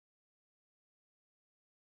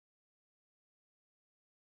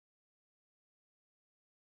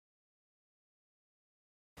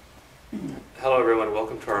Hello everyone,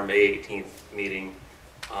 welcome to our May 18th meeting.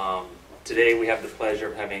 Today we have the pleasure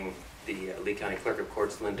of having the Lee County Clerk of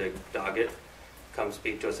Courts, Linda Doggett, come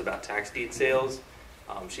speak to us about tax deed sales.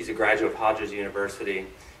 She's a graduate of Hodges University,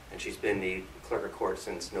 and she's been the Clerk of Courts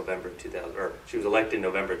since November 2000, or she was elected in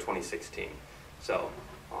November 2016. So,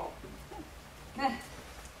 Thank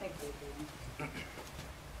you.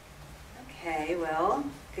 Okay, well,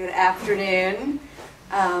 good afternoon.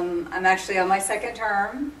 I'm actually on my second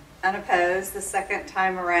term, unopposed, the second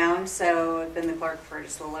time around, so I've been the clerk for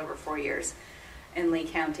just a little over 4 years in Lee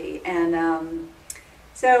County. And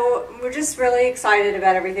so we're just really excited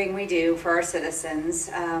about everything we do for our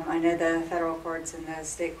citizens. I know the federal courts and the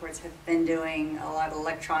state courts have been doing a lot of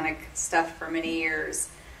electronic stuff for many years.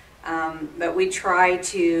 But we try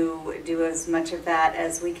to do as much of that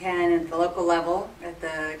as we can at the local level, at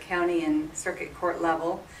the county and circuit court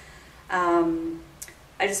level.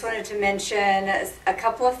 I just wanted to mention a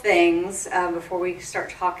couple of things before we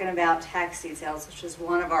start talking about tax details, which is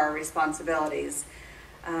one of our responsibilities.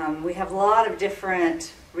 We have a lot of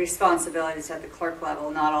different responsibilities at the clerk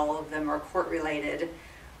level. Not all of them are court related.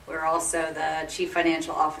 We're also the chief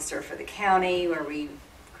financial officer for the county, where we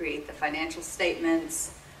create the financial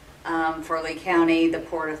statements for Lee County, the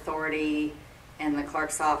Port Authority, and the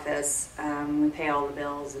clerk's office. We pay all the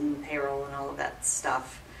bills and payroll and all of that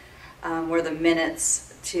stuff. We're the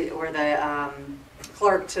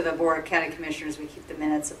clerk to the Board of County Commissioners. We keep the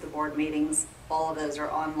minutes of the board meetings. All of those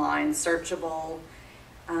are online, searchable.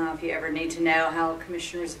 If you ever need to know how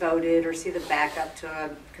commissioners voted or see the backup to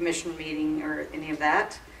a commission meeting or any of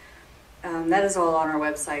that, that is all on our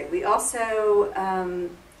website. We also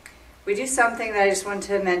we do something that I just want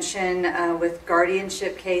to mention with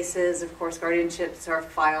guardianship cases. Of course, guardianships are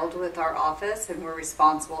filed with our office, and we're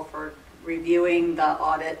responsible for reviewing the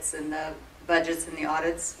audits and the budgets and the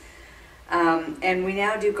audits. And we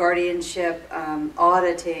now do guardianship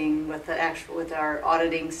auditing with our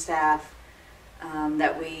auditing staff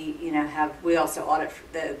that we have. We also audit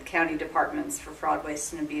the county departments for fraud,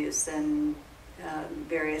 waste, and abuse and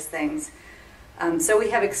various things. So we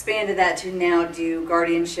have expanded that to now do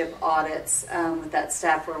guardianship audits with that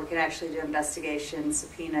staff, where we can actually do investigations,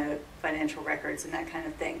 subpoena financial records, and that kind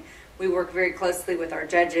of thing. We work very closely with our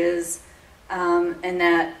judges in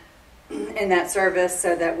that service,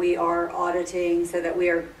 so that we are auditing, so that we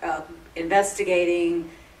are investigating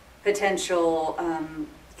potential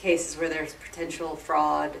cases where there's potential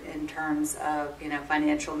fraud in terms of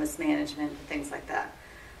financial mismanagement and things like that.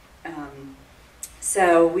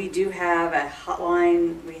 So we do have a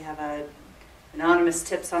hotline. We have anonymous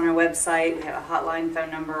tips on our website. We have a hotline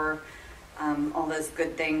phone number, all those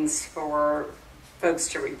good things for folks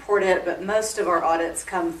to report it. But most of our audits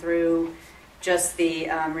come through just the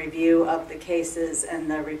review of the cases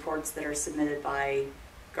and the reports that are submitted by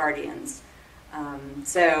guardians.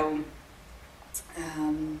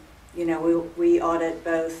 We audit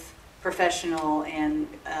both professional and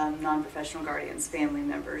non-professional guardians. Family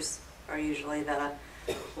members are usually the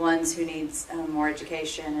ones who need more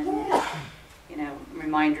education and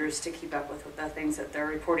reminders to keep up with the things that they're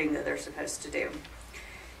reporting that they're supposed to do.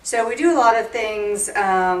 So we do a lot of things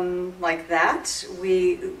like that.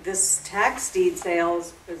 This tax deed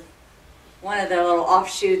sales is one of the little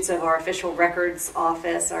offshoots of our official records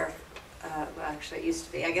office. Well, actually, it used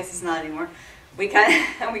to be. I guess it's not anymore. We kind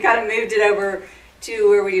of moved it over to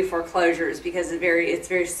where we do foreclosures, because it's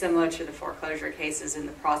very similar to the foreclosure cases and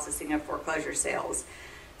the processing of foreclosure sales.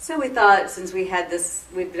 So we thought, since we've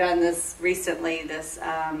done this recently, this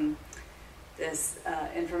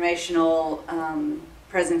informational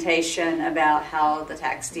presentation about how the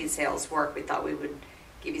tax deed sales work, we thought we would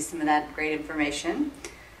give you some of that great information.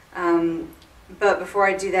 But before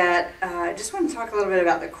I do that, I just want to talk a little bit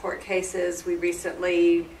about the court cases. We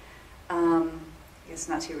recently, I guess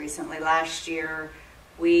not too recently, last year,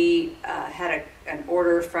 we had an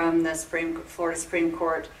order from the Florida Supreme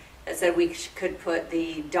Court that said we could put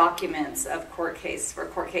the documents of court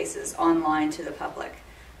cases online to the public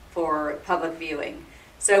for public viewing.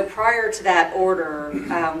 So prior to that order,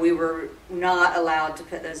 we were not allowed to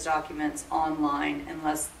put those documents online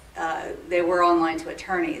unless they were online to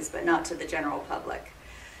attorneys, but not to the general public.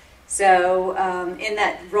 So in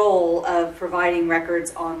that role of providing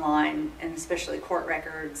records online, and especially court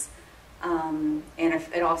records, and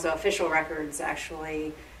also official records,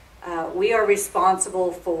 actually, we are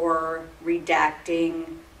responsible for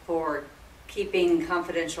redacting, for keeping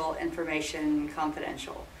confidential information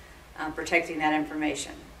confidential, protecting that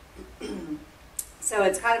information. So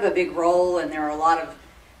it's kind of a big role, and there are a lot of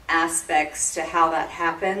aspects to how that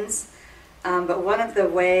happens. But one of the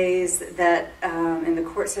ways that in the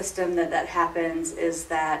court system that happens is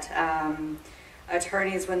that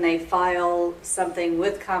attorneys, when they file something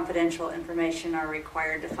with confidential information, are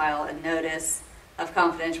required to file a notice of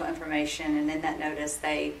confidential information, and in that notice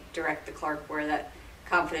they direct the clerk where that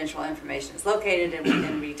confidential information is located, and we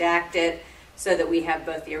then redact it so that we have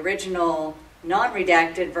both the original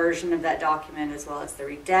non-redacted version of that document as well as the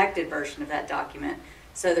redacted version of that document.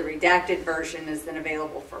 So the redacted version is then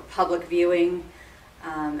available for public viewing,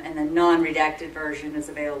 and the non-redacted version is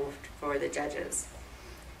available for the judges.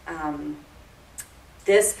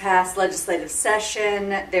 This past legislative session,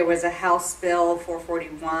 there was a House Bill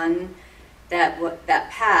 441 that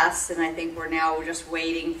passed, and I think we're now just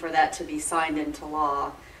waiting for that to be signed into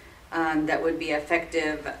law. That would be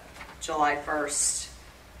effective July 1st,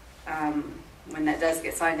 when that does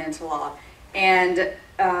get signed into law. And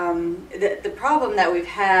the problem that we've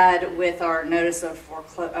had with our notice of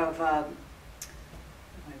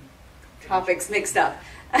topics mixed up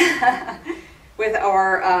with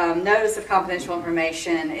our notice of confidential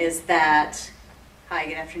information is that, hi,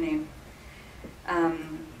 good afternoon.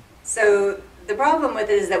 So the problem with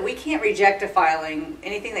it is that we can't reject a filing.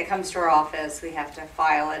 Anything that comes to our office, we have to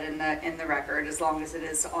file it in the record as long as it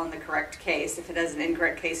is on the correct case. If it has an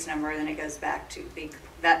incorrect case number, then it goes back to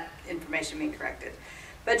that information being corrected.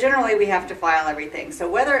 But generally, we have to file everything. So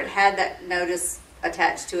whether it had that notice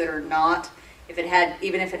attached to it or not, even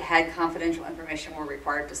if it had confidential information, we're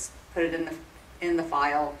required to put it in the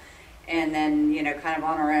file, and then kind of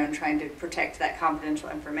on our own trying to protect that confidential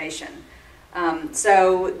information.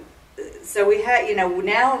 So we had,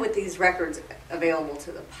 now with these records available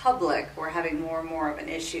to the public, we're having more and more of an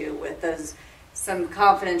issue with some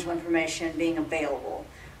confidential information being available.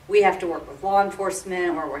 We have to work with law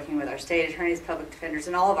enforcement, we're working with our state attorneys, public defenders,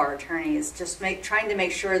 and all of our attorneys, just trying to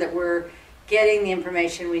make sure that we're getting the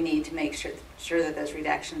information we need to make sure that those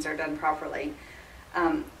redactions are done properly.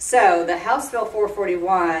 So the House Bill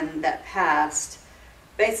 441 that passed,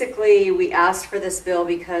 basically we asked for this bill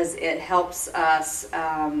because it helps us,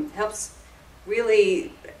 helps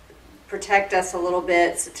really protect us a little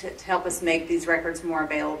bit, to help us make these records more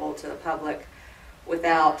available to the public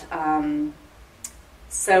without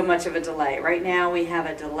so much of a delay. Right now we have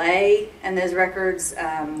a delay in those records.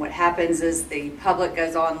 What happens is the public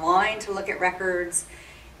goes online to look at records,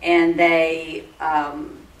 and they,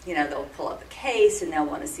 they'll pull up a case and they'll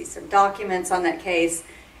want to see some documents on that case,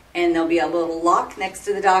 and there'll be a little lock next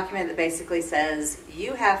to the document that basically says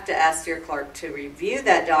you have to ask your clerk to review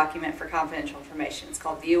that document for confidential information. It's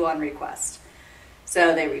called view on request.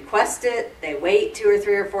 So they request it, they wait 2 or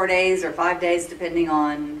 3 or 4 days or 5 days depending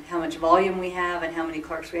on how much volume we have and how many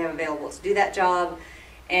clerks we have available to do that job,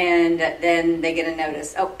 and then they get a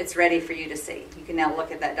notice, oh, it's ready for you to see. You can now look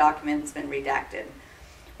at that document, it's been redacted.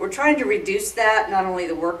 We're trying to reduce that, not only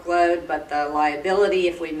the workload, but the liability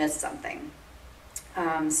if we miss something.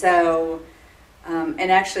 And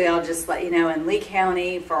actually I'll just let you know, in Lee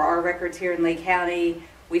County, for our records here in Lee County,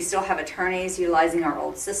 we still have attorneys utilizing our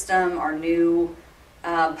old system. Our new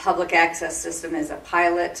public access system is a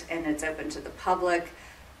pilot and it's open to the public,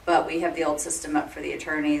 but we have the old system up for the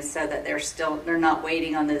attorneys so that they're not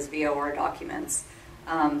waiting on those VOR documents.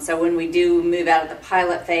 So when we do move out of the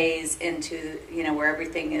pilot phase into where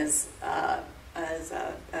everything is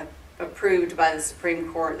approved by the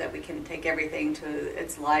Supreme Court, that we can take everything to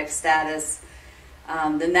its live status,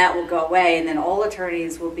 then that will go away, and then all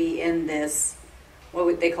attorneys will be in this,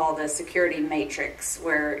 what they call the security matrix,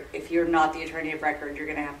 where if you're not the attorney of record, you're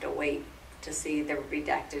going to have to wait to see the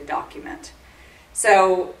redacted document.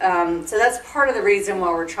 So, so that's part of the reason why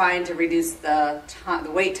we're trying to reduce the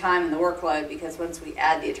wait time and the workload, because once we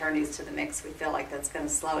add the attorneys to the mix, we feel like that's going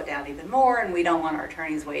to slow it down even more, and we don't want our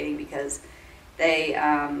attorneys waiting because they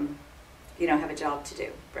have a job to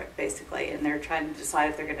do, basically, and they're trying to decide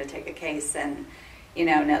if they're going to take a case, and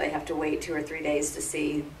now they have to wait 2 or 3 days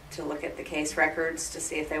to look at the case records to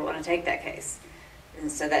see if they want to take that case.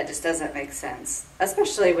 And so that just doesn't make sense,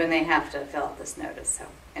 especially when they have to fill out this notice. So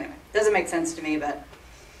anyway, it doesn't make sense to me, but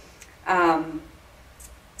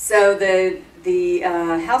so the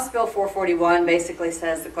House Bill 441 basically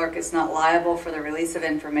says the clerk is not liable for the release of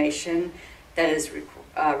information that is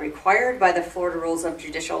required by the Florida Rules of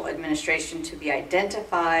Judicial Administration to be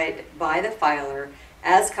identified by the filer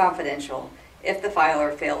as confidential if the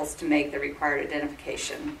filer fails to make the required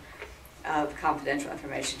identification of confidential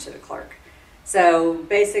information to the clerk. So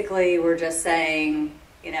basically we're just saying,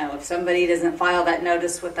 if somebody doesn't file that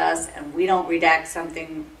notice with us and we don't redact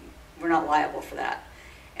something, we're not liable for that.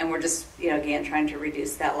 And we're just, again, trying to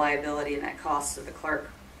reduce that liability and that cost to the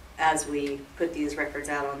clerk as we put these records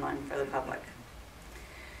out online for the public.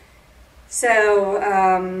 So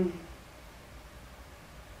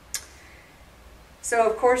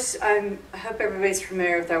of course, I hope everybody's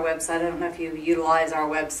familiar with our website. I don't know if you utilize our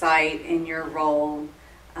website in your role,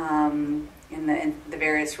 in the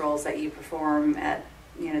various roles that you perform at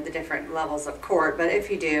the different levels of court. But if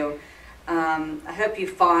you do, I hope you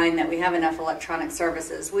find that we have enough electronic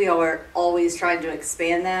services. We are always trying to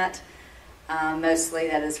expand that. Mostly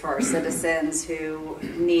that is for our citizens who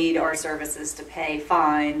need our services to pay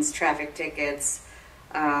fines, traffic tickets,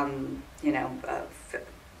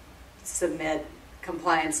 submit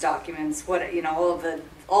compliance documents,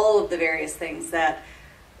 all of the various things that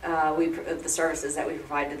the services that we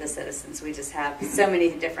provide to the citizens. We just have so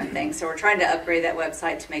many different things. So we're trying to upgrade that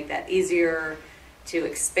website to make that easier, to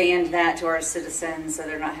expand that to our citizens so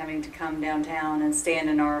they're not having to come downtown and stand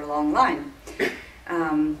in our long line.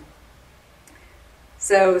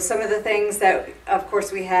 So some of the things that, of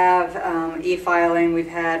course, we have e-filing, we've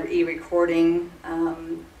had e-recording.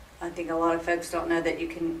 I think a lot of folks don't know that you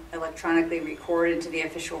can electronically record into the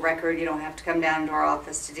official record. You don't have to come down to our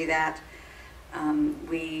office to do that.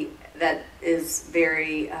 That is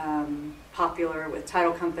very popular with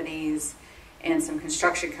title companies and some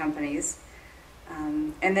construction companies.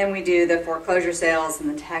 And then we do the foreclosure sales and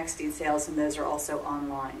the tax deed sales, and those are also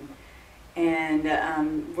online. And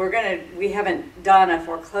we haven't done a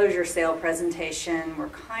foreclosure sale presentation. We're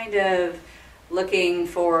kind of looking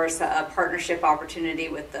for a partnership opportunity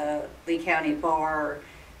with the Lee County Bar,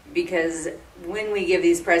 because when we give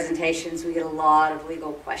these presentations, we get a lot of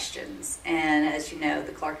legal questions. And as you know,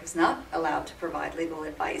 the clerk is not allowed to provide legal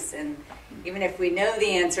advice. And even if we know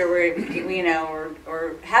the answer,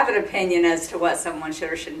 or have an opinion as to what someone should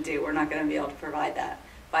or shouldn't do, we're not going to be able to provide that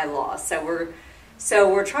by law. So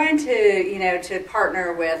we're trying to, to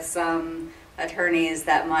partner with some attorneys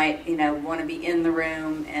that might, want to be in the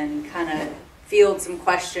room and kind of field some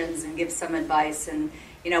questions and give some advice. And,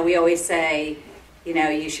 we always say,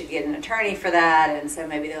 you should get an attorney for that. And so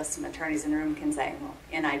maybe there's some attorneys in the room can say, well,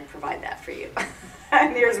 and I provide that for you.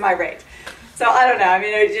 And here's my rate. So I don't know. I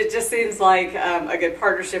mean, it just seems like a good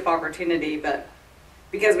partnership opportunity, but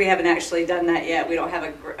because we haven't actually done that yet, we don't have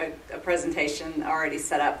a presentation already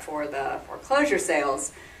set up for the foreclosure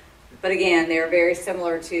sales. But again, they're very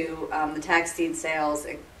similar to the tax deed sales.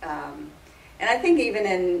 And I think even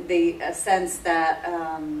in the sense that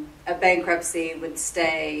a bankruptcy would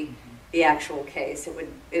stay the actual case,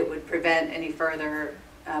 it would prevent any further.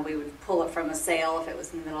 We would pull it from a sale. If it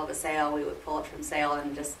was in the middle of a sale, we would pull it from sale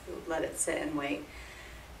and just let it sit and wait.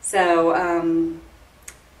 So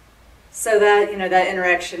that that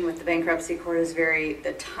interaction with the bankruptcy court is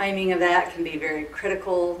the timing of that can be very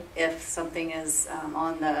critical. If something is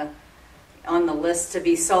on the list to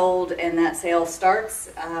be sold and that sale starts,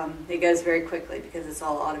 it goes very quickly because it's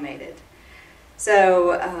all automated.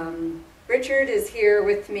 So Richard is here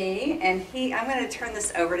with me, and I'm going to turn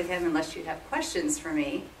this over to him unless you have questions for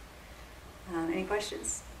me. Any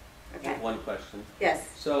questions? Okay. I have one question. Yes.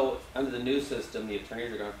 So under the new system, the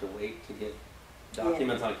attorneys are going to have to wait to get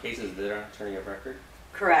documents on cases that aren't attorney of record?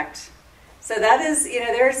 Correct. So that is,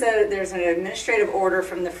 there's an administrative order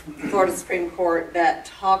from the Florida Supreme Court that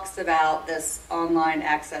talks about this online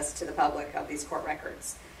access to the public of these court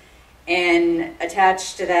records. And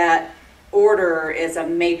attached to that order is a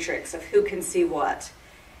matrix of who can see what.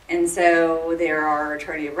 And so there are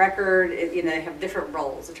attorney of record, they have different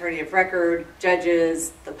roles: attorney of record,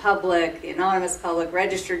 judges, the public, the anonymous public,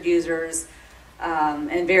 registered users,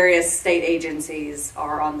 and various state agencies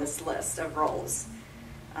are on this list of roles.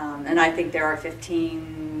 And I think there are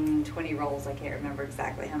 15, 20 roles. I can't remember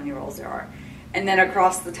exactly how many roles there are. And then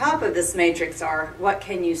across the top of this matrix are, what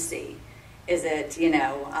can you see? Is it,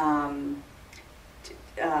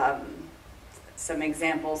 some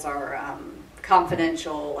examples are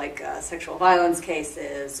confidential, like sexual violence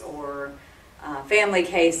cases or family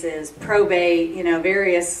cases, probate,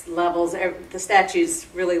 various levels. The statutes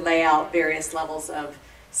really lay out various levels of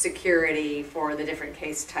security for the different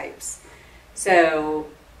case types. So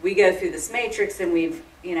we go through this matrix, and we've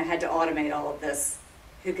had to automate all of this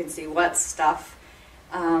who can see what stuff.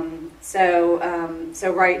 So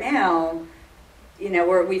right now,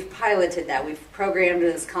 we've piloted that. We've programmed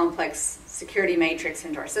this complex security matrix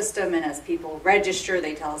into our system, and as people register,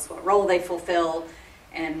 they tell us what role they fulfill,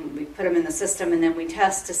 and we put them in the system, and then we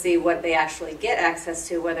test to see what they actually get access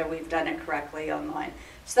to, whether we've done it correctly online.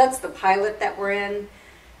 So that's the pilot that we're in.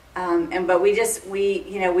 But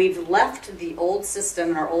we've left the old system,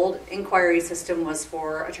 and our old inquiry system was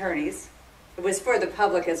for attorneys. It was for the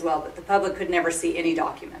public as well, but the public could never see any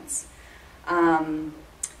documents.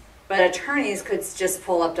 But attorneys could just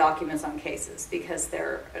pull up documents on cases because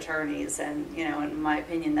they're attorneys, and in my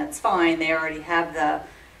opinion, that's fine. They already have the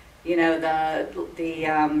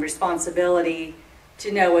responsibility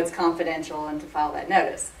to know what's confidential and to file that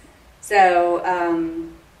notice. So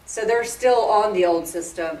they're still on the old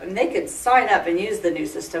system, and they could sign up and use the new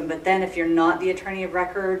system. But then, if you're not the attorney of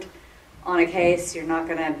record on a case, you're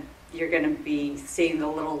gonna be seeing the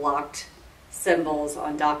little locked symbols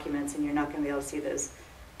on documents, and you're not gonna be able to see those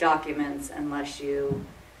documents unless you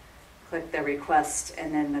click the request,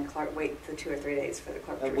 and then the clerk wait the 2 or 3 days for the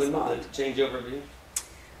clerk to When will respond. the changeover be?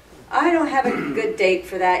 I don't have a good date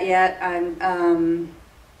for that yet. I'm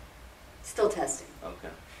still testing Okay.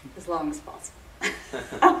 as long as possible. Please.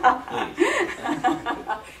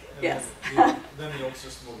 Yes. Then the old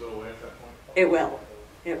system will go away at that point? It will.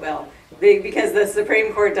 It will. Because the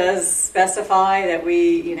Supreme Court does specify that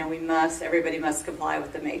everybody must comply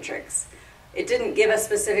with the matrix. It didn't give a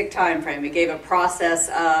specific time frame. It gave a process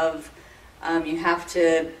of you have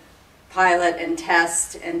to pilot and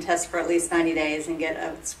test for at least 90 days and get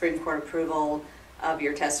a Supreme Court approval of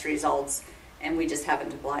your test results. And we just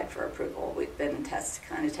haven't applied for approval. We've been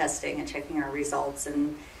testing and checking our results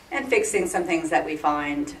and fixing some things that we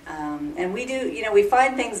find. And we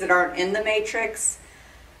find things that aren't in the matrix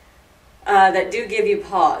that do give you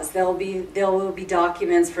pause. There will be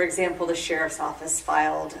documents. For example, the sheriff's office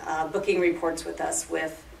filed booking reports with us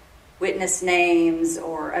with witness names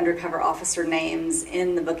or undercover officer names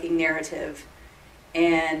in the booking narrative.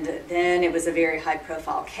 And then it was a very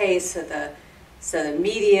high-profile case, so the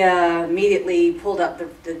media immediately pulled up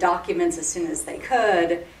the documents as soon as they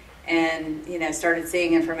could, and started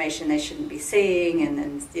seeing information they shouldn't be seeing, and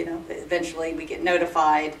then eventually we get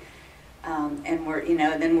notified, and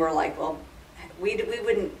then we're like, well, we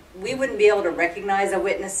wouldn't be able to recognize a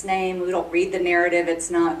witness name. We don't read the narrative. It's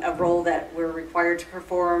not a role that we're required to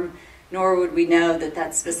perform, nor would we know that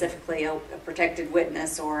that's specifically a protected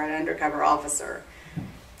witness or an undercover officer.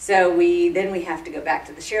 So we have to go back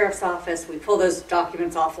to the sheriff's office. We pull those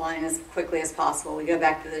documents offline as quickly as possible. We go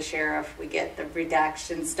back to the sheriff. We get the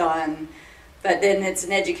redactions done. But then it's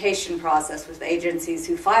an education process with agencies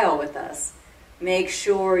who file with us. Make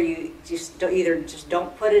sure you just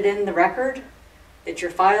don't put it in the record that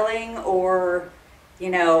you're filing, or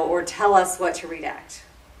tell us what to redact.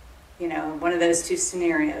 One of those two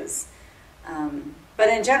scenarios. But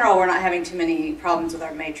in general, we're not having too many problems with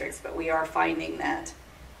our matrix, but we are finding that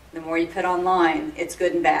the more you put online, it's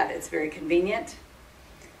good and bad. It's very convenient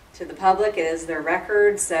to the public. It is their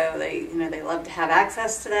record, so they love to have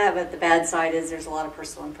access to that. But the bad side is there's a lot of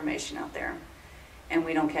personal information out there, and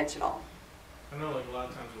we don't catch it all. I know, like, a lot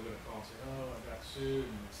of times we're going to call and say, oh, I got sued,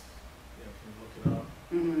 and it's, can you look it up?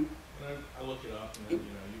 Mm-hmm. And I look it up, and then,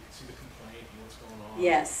 you can see the complaint and what's going on.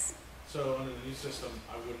 Yes. So under the new system,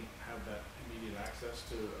 I wouldn't have that immediate access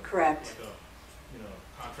to Correct. like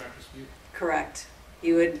a contract dispute? Correct.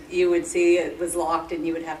 You would see it was locked, and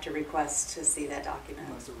you would have to request to see that document.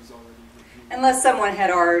 Unless it was already reviewed. Unless someone had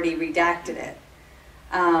already redacted it.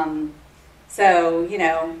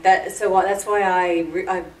 That's why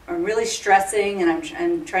I'm really stressing, and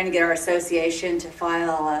I'm trying to get our association to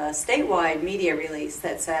file a statewide media release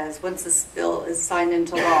that says once this bill is signed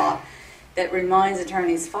into law, that reminds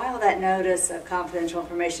attorneys, file that notice of confidential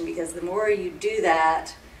information, because the more you do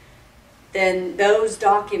that, then those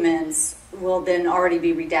documents will then already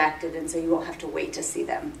be redacted, and so you won't have to wait to see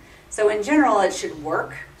them. So in general, it should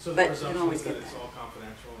work, So the but you presumption don't always is that get it's that. all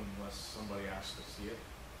confidential unless somebody asks to see it?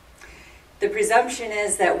 The presumption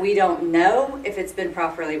is that we don't know if it's been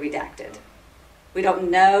properly redacted. We don't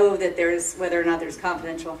know that whether or not there's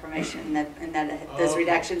confidential information and that those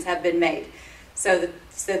redactions have been made. So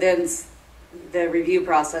then the review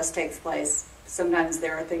process takes place. Sometimes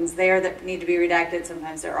there are things there that need to be redacted,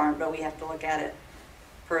 sometimes there aren't, but we have to look at it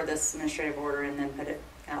per this administrative order and then put it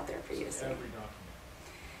out there for you to see. Every document?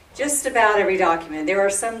 Just about every document. There are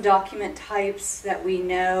some document types that we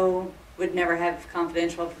know would never have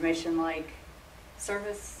confidential information, like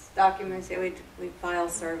service documents. Yeah, we file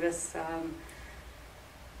service.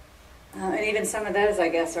 And even some of those, I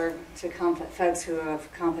guess, are to folks who have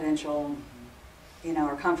confidential,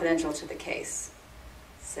 are confidential to the case.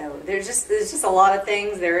 So there's just a lot of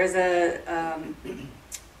things. There is a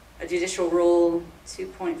judicial rule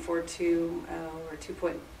 2.42 or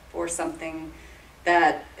 2.4 something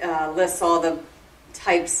that lists all the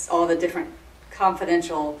types, all the different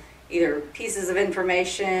confidential either pieces of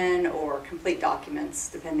information or complete documents,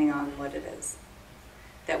 depending on what it is,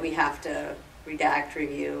 that we have to redact,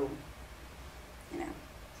 review,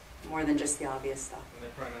 more than just the obvious stuff. And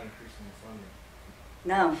they're probably not increasing the funding.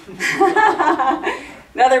 No.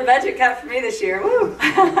 Another budget cut for me this year. Woo!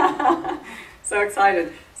 So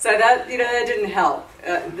excited. So that, that didn't help.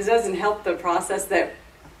 This doesn't help the process that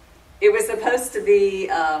it was supposed to be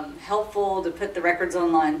helpful to put the records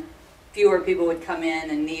online. Fewer people would come in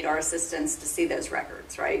and need our assistance to see those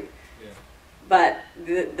records, right? Yeah. But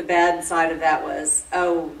the bad side of that was,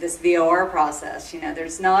 this VOR process,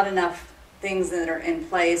 there's not enough things that are in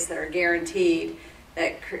place that are guaranteed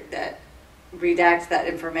that redact that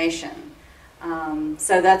information.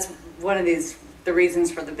 So that's one of the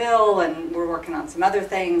reasons for the bill, and we're working on some other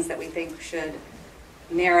things that we think should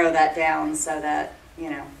narrow that down so that,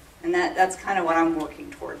 and that's kind of what I'm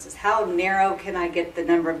working towards, is how narrow can I get the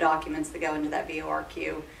number of documents that go into that VOR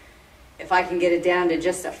queue. If I can get it down to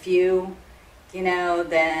just a few,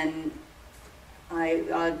 then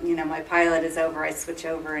my pilot is over, I switch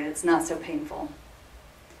over, and it's not so painful.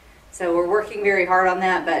 So we're working very hard on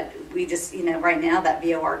that, but we just, right now that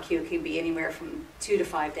VOR queue can be anywhere from 2 to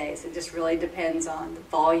 5 days. It just really depends on the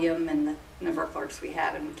volume and the number of clerks we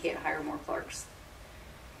have, and we can't hire more clerks.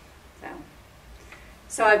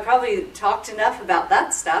 So I probably talked enough about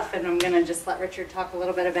that stuff, and I'm going to just let Richard talk a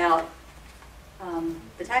little bit about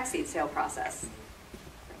the tax deed sale process.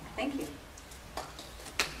 Thank you.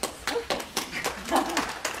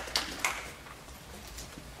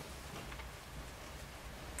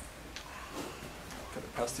 Could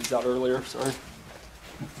have passed these out earlier, sorry.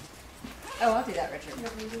 Oh, I'll do that, Richard. Go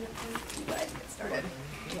ahead and get started.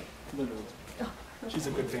 She's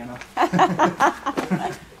a good fan of.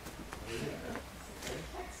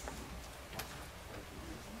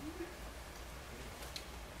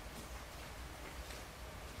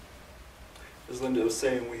 As Linda was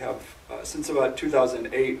saying, we have, since about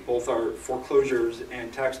 2008, both our foreclosures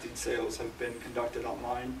and tax deed sales have been conducted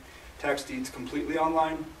online. Tax deeds completely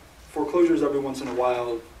online. Foreclosures every once in a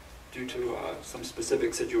while, due to some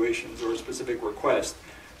specific situations or a specific request,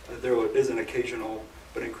 there is an occasional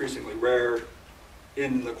but increasingly rare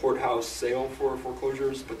in the courthouse sale for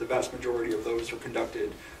foreclosures, but the vast majority of those are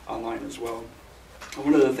conducted online as well. And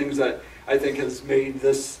one of the things that I think has made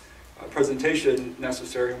this presentation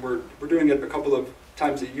necessary, and we're doing it a couple of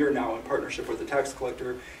times a year now in partnership with the tax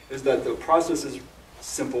collector, is that the process is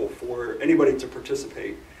simple for anybody to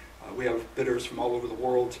participate. We have bidders from all over the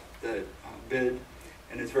world that bid,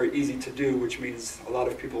 and it's very easy to do, which means a lot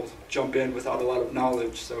of people jump in without a lot of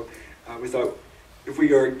knowledge. So we thought if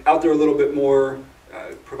we are out there a little bit more,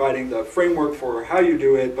 providing the framework for how you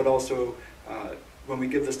do it, but also when we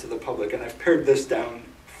give this to the public, and I've pared this down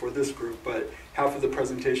for this group, but half of the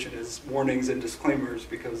presentation is warnings and disclaimers,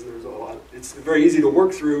 because there's a lot. It's very easy to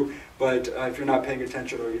work through, but if you're not paying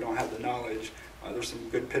attention or you don't have the knowledge, there's some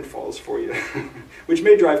good pitfalls for you, which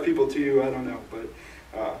may drive people to you, I don't know, but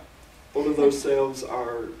both of those sales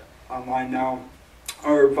are online now.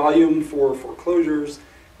 Our volume for foreclosures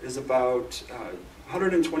is about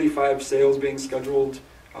 125 sales being scheduled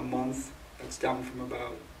a month. That's down from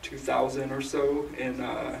about 2,000 or so in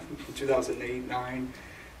 2008-09.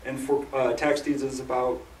 And for tax deeds is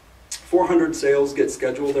about 400 sales get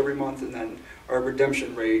scheduled every month, and then our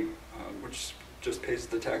redemption rate, which just pays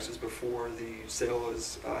the taxes before the sale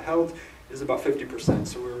is held, is about 50%.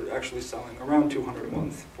 So we're actually selling around 200 a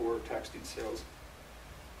month for tax deed sales.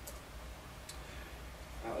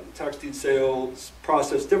 The tax deed sales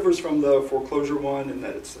process differs from the foreclosure one in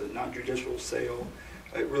that it's a non-judicial sale.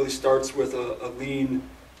 It really starts with a lien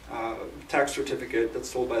tax certificate that's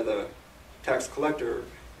sold by the tax collector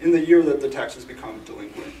in the year that the taxes become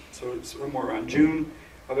delinquent. So it's somewhere around June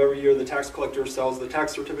of every year, the tax collector sells the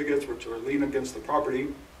tax certificates, which are lien against the property,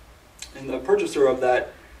 and the purchaser of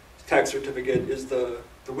that tax certificate is the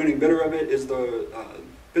winning bidder of it, is the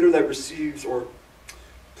bidder that receives or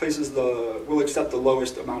places will accept the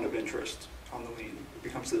lowest amount of interest on the lien. It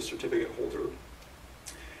becomes the certificate holder.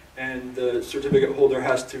 And the certificate holder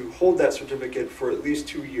has to hold that certificate for at least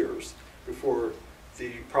 2 years before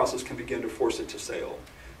the process can begin to force it to sale.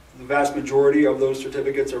 The vast majority of those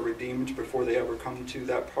certificates are redeemed before they ever come to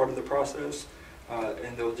that part of the process,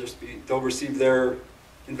 and they'll receive their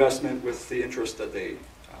investment with the interest that they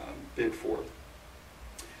bid for.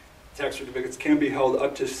 Tax certificates can be held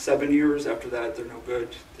up to 7 years. After that, they're no good.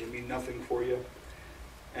 They mean nothing for you.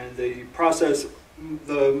 And the process,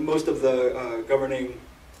 most of the governing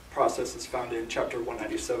process is found in Chapter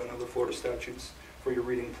 197 of the Florida statutes for your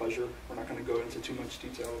reading pleasure. We're not going to go into too much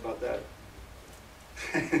detail about that.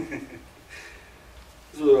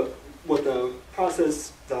 So what the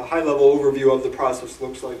process, the high-level overview of the process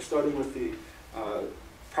looks like, starting with the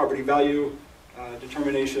property value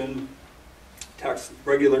determination,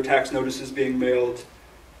 regular tax notices being mailed.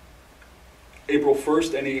 April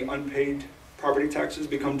 1st, any unpaid property taxes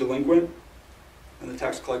become delinquent, and the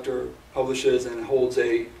tax collector publishes and holds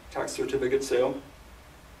a tax certificate sale.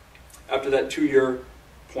 After that 2-year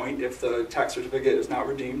point, if the tax certificate is not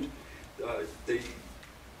redeemed, the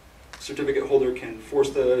certificate holder can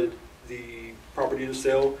force the property to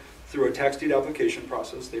sale through a tax deed application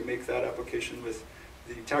process. They make that application with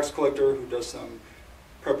the tax collector, who does some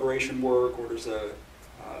preparation work, orders a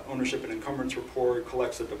ownership and encumbrance report,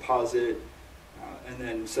 collects a deposit, and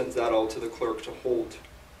then sends that all to the clerk to hold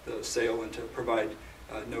the sale and to provide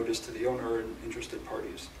notice to the owner and interested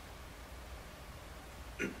parties.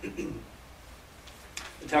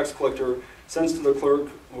 The tax collector sends to the clerk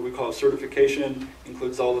what we call a certification,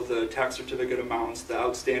 includes all of the tax certificate amounts, the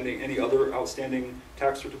outstanding, any other outstanding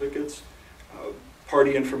tax certificates,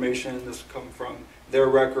 party information. This come from their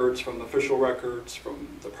records, from official records, from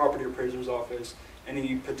the property appraiser's office.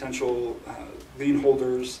 Any potential lien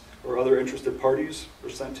holders or other interested parties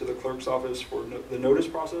are sent to the clerk's office for the notice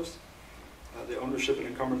process. The ownership and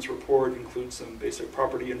encumbrance report includes some basic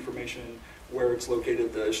property information, where it's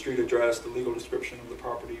located, the street address, the legal description of the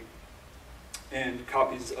property, and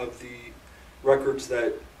copies of the records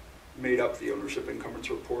that made up the ownership and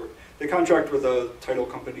encumbrance report. They contract with a title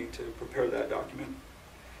company to prepare that document.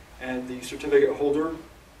 And the certificate holder,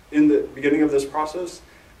 in the beginning of this process,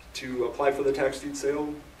 to apply for the tax deed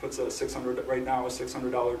sale, puts a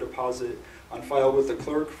 $600 deposit on file with the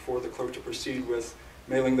clerk for the clerk to proceed with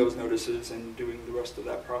mailing those notices and doing the rest of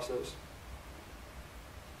that process.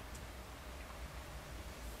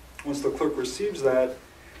 Once the clerk receives that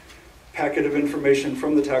packet of information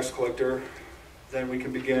from the tax collector, then we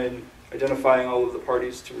can begin identifying all of the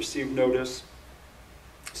parties to receive notice,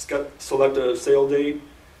 select a sale date.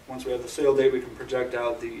 Once we have the sale date, we can project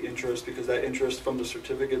out the interest, because that interest from the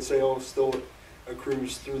certificate sale still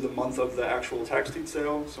accrues through the month of the actual tax deed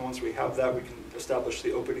sale. So once we have that, we can establish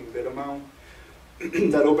the opening bid amount.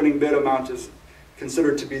 That opening bid amount is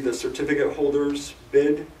considered to be the certificate holder's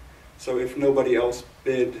bid. So if nobody else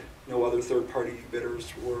bid, no other third-party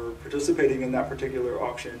bidders were participating in that particular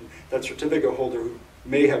auction, that certificate holder, who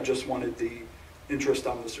may have just wanted the interest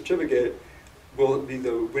on the certificate, will be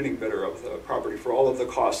the winning bidder of the property for all of the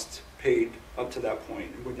costs paid up to that point.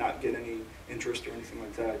 You would not get any interest or anything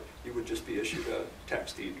like that. You would just be issued a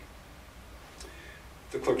tax deed.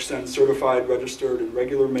 The clerk sends certified, registered, and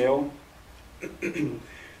regular mail.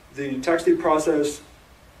 The tax deed process,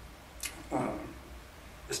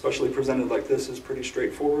 especially presented like this, is pretty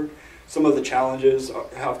straightforward. Some of the challenges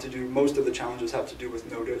most of the challenges have to do with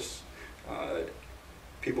notice.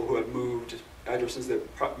 People who have moved, addresses that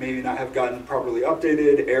maybe not have gotten properly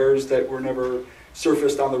updated, errors that were never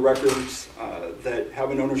surfaced on the records, that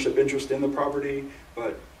have an ownership interest in the property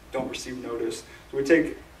but don't receive notice. So we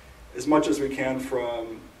take as much as we can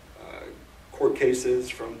from court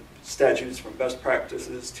cases, from statutes, from best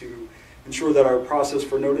practices, to ensure that our process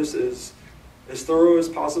for notice is as thorough as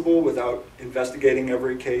possible without investigating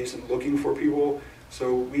every case and looking for people.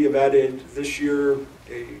 So we have added this year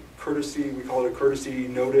a courtesy, we call it a courtesy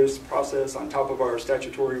notice process on top of our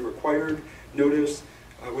statutory required notice.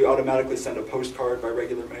 We automatically send a postcard by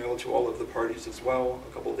regular mail to all of the parties as well,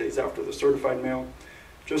 a couple of days after the certified mail,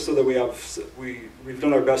 just so that we've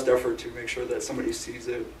done our best effort to make sure that somebody sees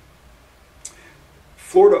it.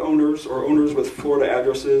 Florida owners or owners with Florida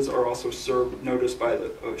addresses are also served notice by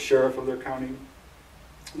the sheriff of their county.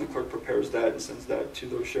 And the clerk prepares that and sends that to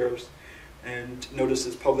those sheriffs. And notice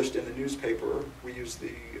is published in the newspaper. We use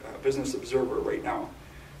the Business Observer right now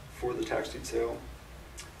for the tax deed sale.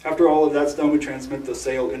 After all of that's done, we transmit the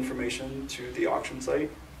sale information to the auction site,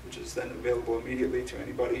 which is then available immediately to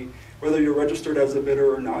anybody. Whether you're registered as a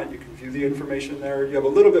bidder or not, you can view the information there. You have a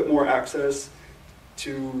little bit more access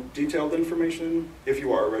to detailed information if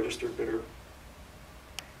you are a registered bidder.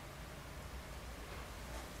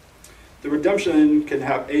 A redemption can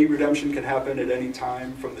happen at any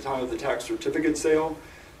time, from the time of the tax certificate sale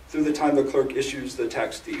through the time the clerk issues the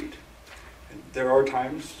tax deed. And there are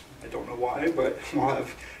times, I don't know why, but we'll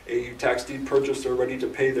have a tax deed purchaser ready to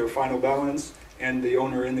pay their final balance and the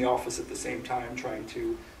owner in the office at the same time trying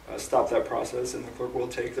to stop that process, and the clerk will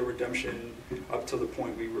take the redemption up to the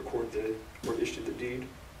point we record or issue the deed.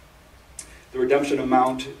 The redemption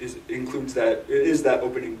amount includes that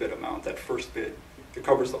opening bid amount, that first bid. It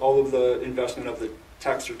covers all of the investment of the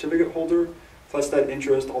tax certificate holder, plus that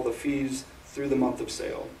interest, all the fees through the month of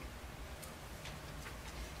sale.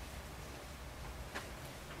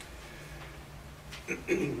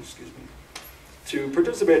 Excuse me. To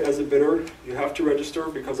participate as a bidder, you have to register,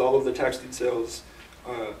 because all of the tax deed sales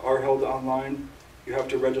are held online. You have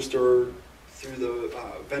to register through the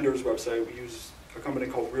vendor's website. We use a company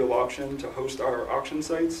called Real Auction to host our auction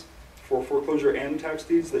sites for foreclosure and tax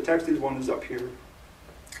deeds. The tax deeds one is up here.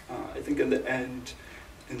 I think in the end,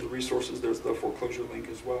 in the resources, there's the foreclosure link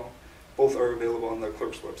as well. Both are available on the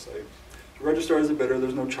clerk's website. To register as a bidder,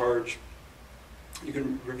 there's no charge. You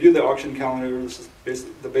can review the auction calendar. This is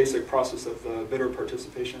the basic process of the bidder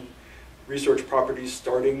participation. Research properties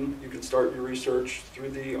starting. You can start your research through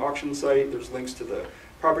the auction site. There's links to the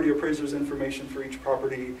property appraiser's information for each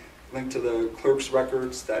property, link to the clerk's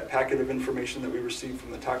records. That packet of information that we receive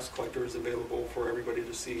from the tax collector is available for everybody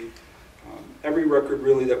to see. Every record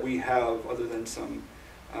really that we have, other than some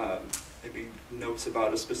maybe notes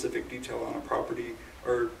about a specific detail on a property,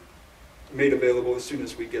 are made available as soon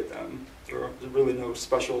as we get them. There's really no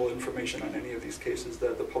special information on any of these cases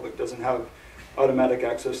that the public doesn't have automatic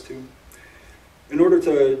access to. In order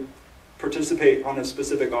to participate on a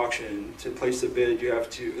specific auction, to place a bid,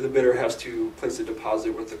 the bidder has to place a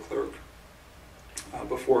deposit with the clerk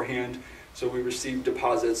beforehand. So we receive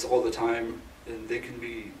deposits all the time, and they can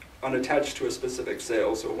be unattached to a specific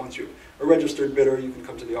sale. So once you're a registered bidder, you can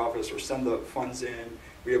come to the office or send the funds in.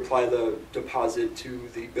 We apply the deposit to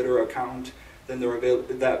the bidder account. Then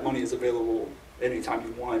that money is available anytime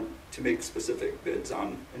you want to make specific bids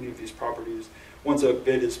on any of these properties. Once a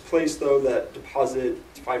bid is placed, though, that deposit,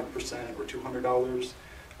 5% or $200,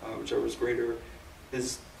 whichever is greater,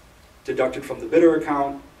 is deducted from the bidder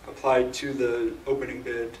account, applied to the opening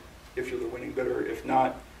bid if you're the winning bidder. If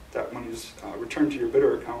not, that money is returned to your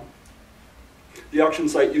bidder account. The auction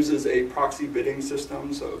site uses a proxy bidding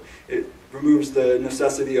system, so it removes the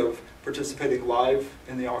necessity of participating live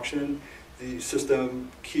in the auction. The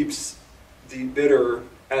system keeps the bidder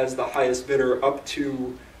as the highest bidder up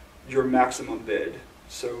to your maximum bid,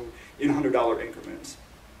 so in $100 increments.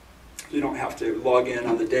 You don't have to log in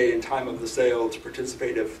on the day and time of the sale to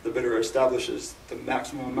participate. If the bidder establishes the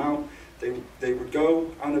maximum amount they would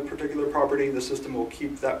go on a particular property, the system will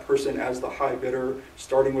keep that person as the high bidder,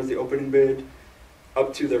 starting with the opening bid,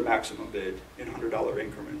 up to their maximum bid in $100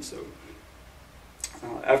 increments. So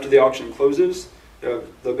after the auction closes, the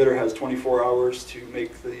bidder has 24 hours to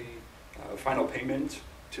make the final payment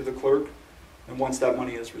to the clerk. And once that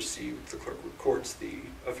money is received, the clerk records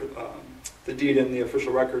the deed in the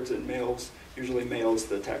official records and usually mails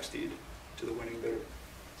the tax deed to the winning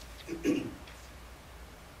bidder.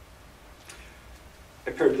 I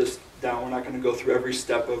pared this down. We're not going to go through every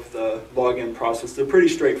step of the login process. It's a pretty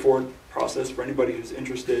straightforward process for anybody who's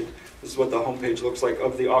interested. This is what the homepage looks like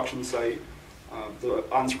of the auction site. The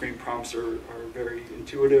on-screen prompts are very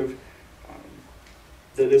intuitive.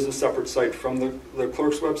 That is a separate site from the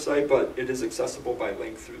clerk's website, but it is accessible by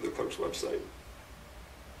link through the clerk's website.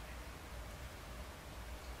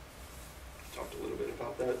 Talked a little bit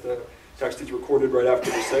about that. The tax deed's recorded right after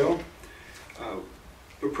the sale.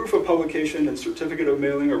 The proof of publication and certificate of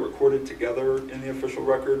mailing are recorded together in the official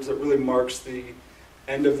records. That really marks the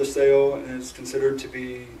end of the sale and is considered to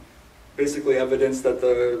be basically evidence that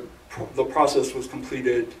the process was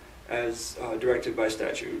completed as directed by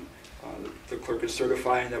statute. The clerk is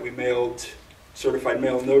certifying that we mailed certified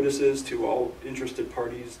mail notices to all interested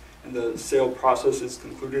parties, and the sale process is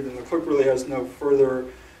concluded, and the clerk really has no further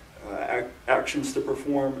actions to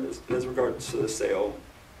perform as regards to the sale.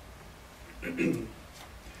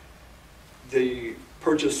 The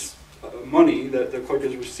purchase money that the clerk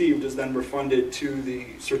has received is then refunded to the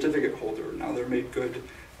certificate holder. Now they're made good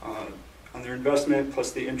on their investment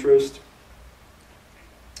plus the interest.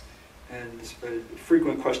 And a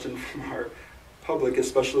frequent question from our public,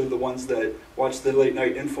 especially the ones that watch the late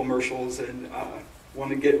night infomercials and want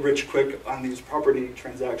to get rich quick on these property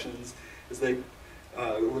transactions, is the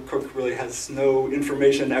clerk really has no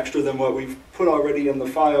information extra than what we've put already in the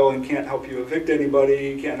file and can't help you evict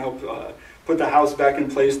anybody, can't help put the house back in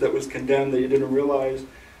place that was condemned that you didn't realize.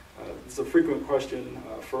 It's a frequent question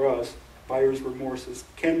for us. Buyer's remorse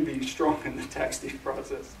can be strong in the tax deed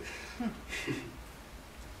process.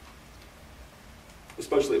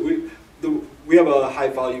 Especially, we have a high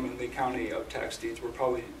volume in Lee County of tax deeds. We're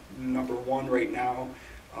probably #1 right now.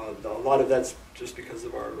 A lot of that's just because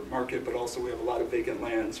of our market, but also we have a lot of vacant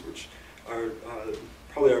lands, which are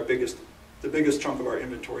probably the biggest chunk of our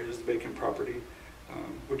inventory is the vacant property,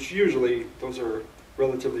 which usually those are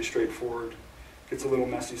relatively straightforward. Gets a little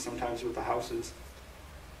messy sometimes with the houses.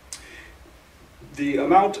 The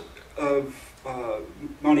amount of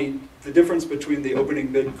money, the difference between the opening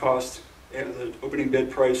bid cost and the opening bid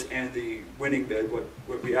price and the winning bid,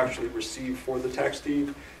 what we actually receive for the tax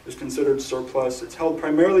deed, is considered surplus. It's held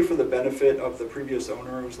primarily for the benefit of the previous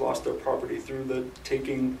owner who's lost their property through the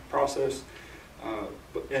taking process,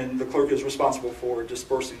 and the clerk is responsible for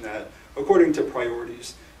dispersing that according to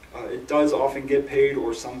priorities. It does often get paid,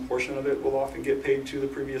 or some portion of it will often get paid to the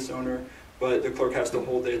previous owner, but the clerk has to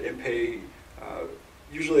hold it and pay.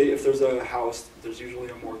 Usually if there's a house, there's usually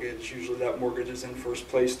a mortgage. Usually that mortgage is in first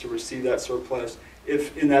place to receive that surplus.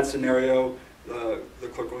 If in that scenario, the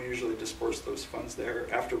clerk will usually disperse those funds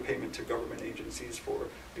there after payment to government agencies for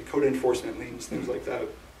the code enforcement liens, things like that.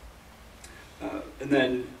 And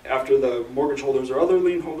then after the mortgage holders or other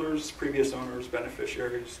lien holders, previous owners,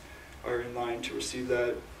 beneficiaries are in line to receive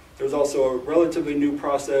that. There's also a relatively new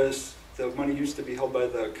process. The money used to be held by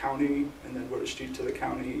the county and then would escheat to the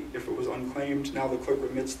county if it was unclaimed. Now the clerk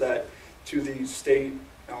remits that to the state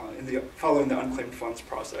following the unclaimed funds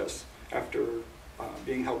process after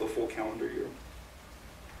being held a full calendar year.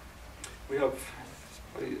 We have,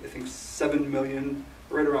 I think, $7 million,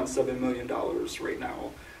 right around $7 million right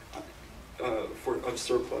now of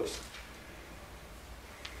surplus.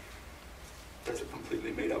 That's a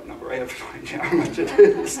completely made up number. I have no idea how much it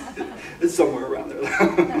is. It's somewhere around there.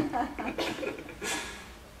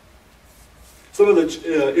 Some of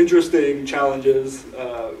the interesting challenges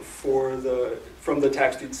from the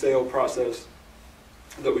tax deed sale process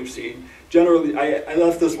that we've seen. Generally, I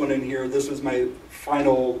left this one in here. This was my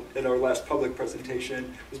final, in our last public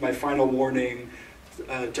presentation, was my final warning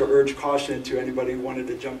to urge caution to anybody who wanted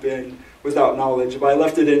to jump in without knowledge. But I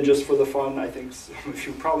left it in just for the fun. I think some of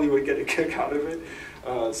you probably would get a kick out of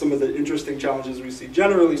it. Some of the interesting challenges we see.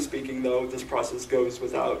 Generally speaking, though, this process goes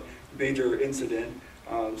without major incident.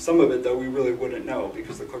 Some of it, though, we really wouldn't know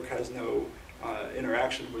because the clerk has no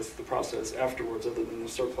interaction with the process afterwards other than the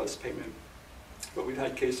surplus payment. But we've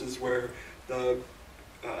had cases where the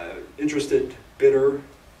interested bidder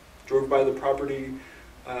drove by the property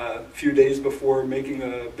a few days before making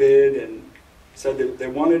a bid and said that they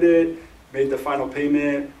wanted it, made the final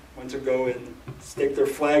payment, went to go and stake their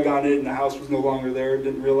flag on it, and the house was no longer there,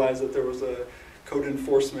 didn't realize that there was a code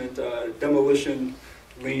enforcement demolition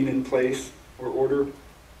lien in place or order.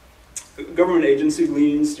 Government agency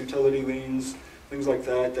liens, utility liens, things like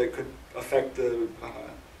that that could affect the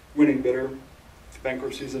winning bidder.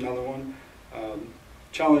 Bankruptcy is another one.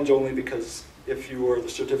 Challenge only because if you are the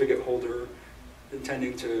certificate holder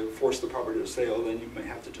intending to force the property to sale, then you may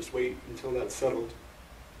have to just wait until that's settled.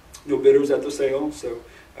 No bidders at the sale, so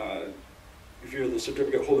if you're the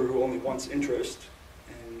certificate holder who only wants interest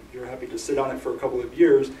and you're happy to sit on it for a couple of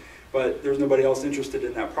years, but there's nobody else interested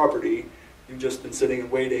in that property, you've just been sitting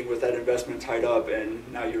and waiting with that investment tied up,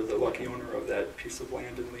 and now you're the lucky owner of that piece of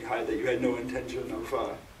land in Lehigh that you had no intention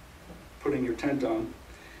of putting your tent on.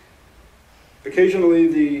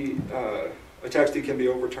 Occasionally, a tax deed can be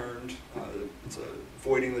overturned. It's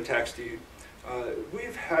voiding the tax deed.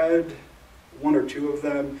 We've had one or two of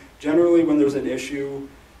them. Generally, when there's an issue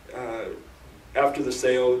after the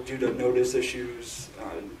sale due to notice issues,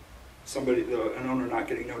 an owner not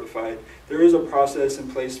getting notified, there is a process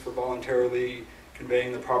in place for voluntarily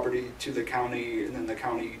conveying the property to the county, and then the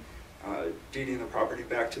county deeding the property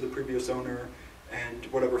back to the previous owner, and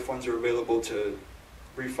whatever funds are available to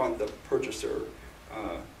refund the purchaser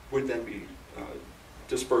would then be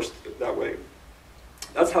dispersed that way.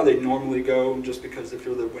 That's how they normally go, just because if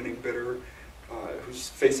you're the winning bidder who's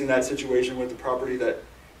facing that situation with the property that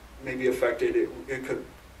may be affected,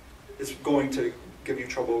 it's going to give you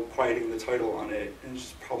trouble quieting the title on it, and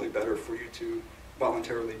it's probably better for you to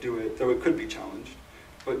voluntarily do it, though it could be challenged.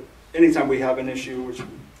 But anytime we have an issue, which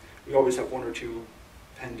we always have one or two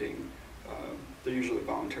pending, they're usually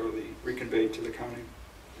voluntarily reconveyed to the county.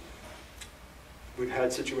 We've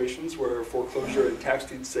had situations where foreclosure and tax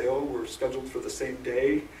deed sale were scheduled for the same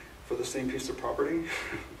day for the same piece of property.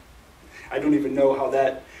 I don't even know how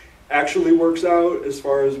that actually works out as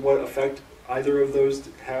far as what effect either of those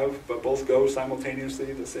have, but both go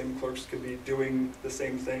simultaneously. The same clerks could be doing the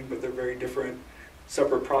same thing, but they're very different,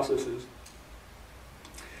 separate processes.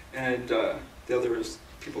 And the other is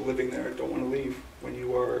people living there don't want to leave. When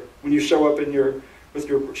you show up with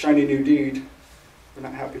your shiny new deed, they're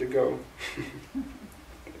not happy to go.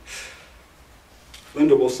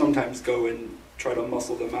 Linda will sometimes go and try to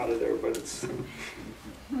muscle them out of there, but it's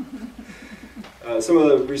some of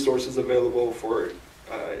the resources available for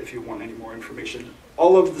if you want any more information.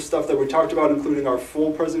 All of the stuff that we talked about, including our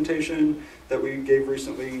full presentation that we gave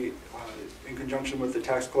recently in conjunction with the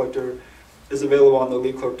tax collector, is available on the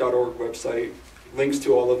leeclerk.org website. Links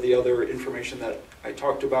to all of the other information that I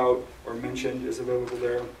talked about or mentioned is available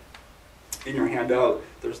there. In your handout,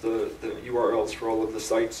 there's the URLs for all of the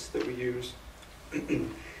sites that we use.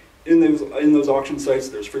 In those auction sites,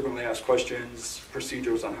 there's frequently asked questions,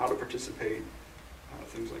 procedures on how to participate,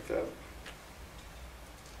 things like that.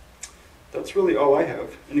 That's really all I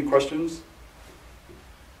have. Any questions?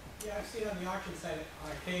 Yeah, I've seen on the auction site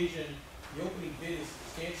on occasion, the opening bid is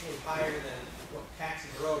substantially higher than what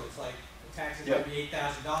taxes are owed. It's like the taxes Yeah. might be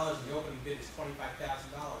 $8,000 and the opening bid is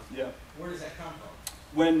 $25,000. Yeah. Where does that come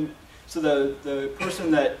from? So the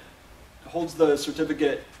person that holds the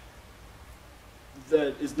certificate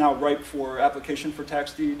that is now ripe for application for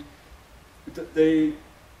tax deed, they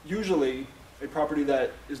usually, a property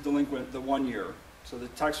that is delinquent the 1 year, so the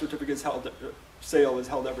tax certificate is held, sale is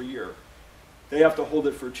held every year. They have to hold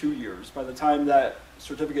it for 2 years. By the time that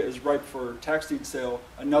certificate is ripe for tax deed sale,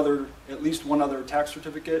 at least one other tax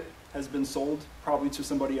certificate has been sold, probably to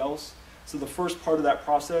somebody else. So the first part of that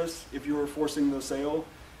process, if you were forcing the sale,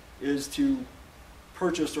 is to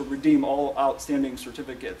purchase or redeem all outstanding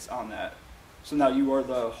certificates on that. So now you are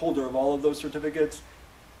the holder of all of those certificates.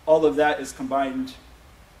 All of that is combined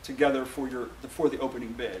together for the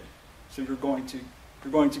opening bid. So you're going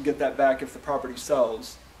to get that back if the property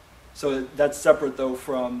sells. So that's separate though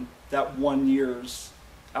from that 1 year's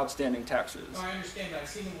outstanding taxes. No, I understand, but I've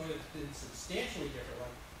seen it when it's been substantially different. Like,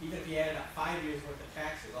 even if you added up 5 years worth of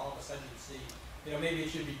taxes, all of a sudden you'd see, maybe it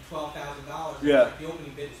should be $12,000. Yeah. Like the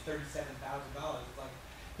opening bid is $37,000. It's like,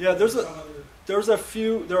 Yeah,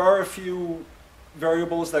 there are a few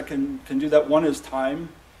variables that can do that. One is time,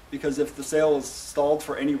 because if the sale is stalled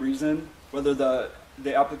for any reason, whether the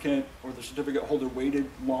applicant or the certificate holder waited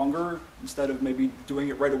longer instead of maybe doing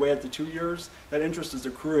it right away at the 2 years, that interest is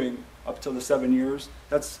accruing up to the 7 years.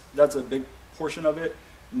 That's a big portion of it.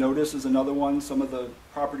 Notice is another one. Some of the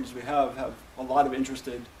properties we have a lot of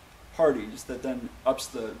interested parties that then ups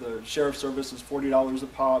the sheriff's service is $40 a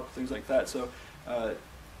pop, things like that. So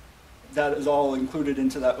that is all included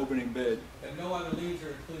into that opening bid. But no other liens are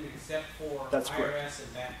included except for That's IRS correct.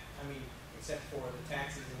 and that, except for the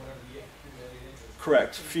taxes and whatever the accumulated interest.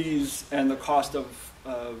 Correct. Fees and the cost of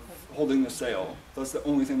holding the sale. That's the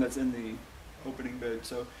only thing that's in the opening bid.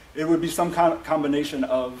 So it would be some kind of combination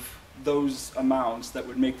of those amounts that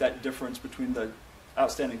would make that difference between the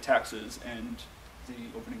outstanding taxes and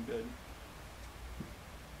the opening bid.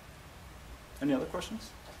 Any other questions?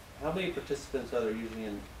 How many participants are there usually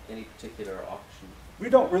in any particular auction? We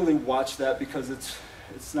don't really watch that because it's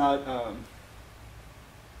not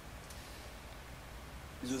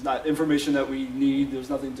it's just not information that we need. There's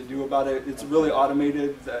nothing to do about it. It's really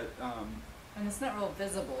automated that And it's not real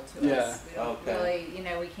visible to Yeah. us. We don't Okay.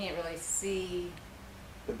 really, we can't really see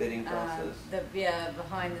The bidding process?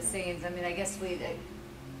 behind the scenes. I guess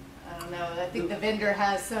I don't know. I think the vendor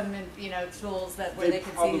has some, tools where They they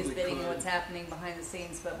can see who's probably bidding and could. what's happening behind the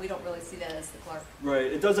scenes, but we don't really see that as the clerk. right.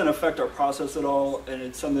 It doesn't affect our process at all, and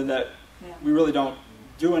it's something that Yeah. we really don't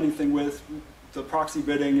do anything with. The proxy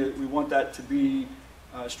bidding, we want that to be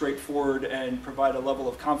straightforward and provide a level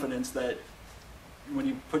of confidence that when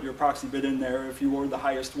you put your proxy bid in there, if you were the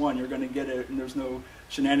highest one, you're going to get it, and there's no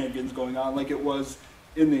shenanigans going on like it was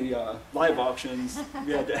in the live auctions.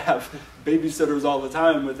 We had to have babysitters all the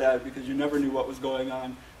time with that because you never knew what was going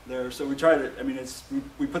on there. So we try to,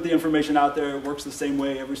 we put the information out there. It works the same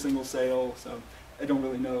way every single sale. So I don't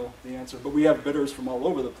really know the answer. But we have bidders from all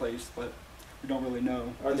over the place, but we don't really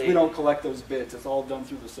know. We don't collect those bids. It's all done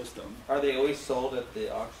through the system. Are they always sold at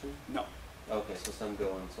the auction? No. Okay, so some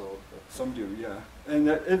go unsold. Some do, yeah. And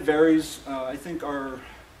it varies. I think there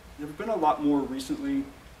have been a lot more recently.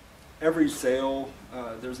 Every sale,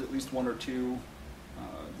 there's at least one or two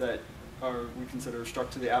that we consider struck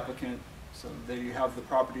to the applicant. So they have the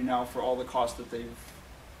property now for all the costs that they've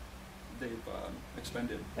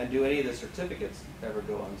expended. And do any of the certificates ever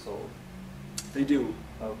go unsold? They do.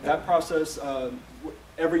 Okay. That process,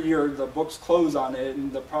 every year the books close on it,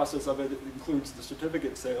 and the process of it includes the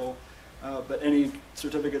certificate sale. But any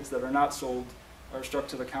certificates that are not sold are struck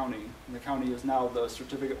to the county, and the county is now the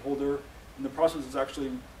certificate holder. And the process is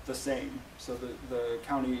actually the same. So the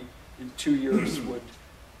county in 2 years would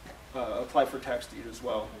apply for tax deed as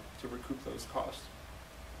well to recoup those costs.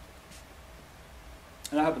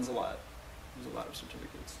 And that happens a lot. There's a lot of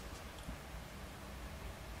certificates.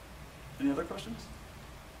 Any other questions?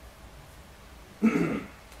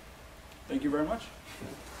 Thank you very much.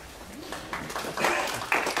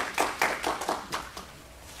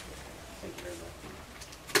 Thank you very much.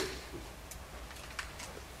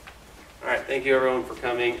 All right, thank you everyone for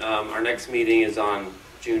coming. Our next meeting is on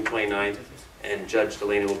June 29th, and Judge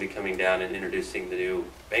Delaney will be coming down and introducing the new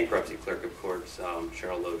bankruptcy clerk of courts,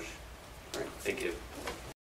 Cheryl Loesch. All right, thank you.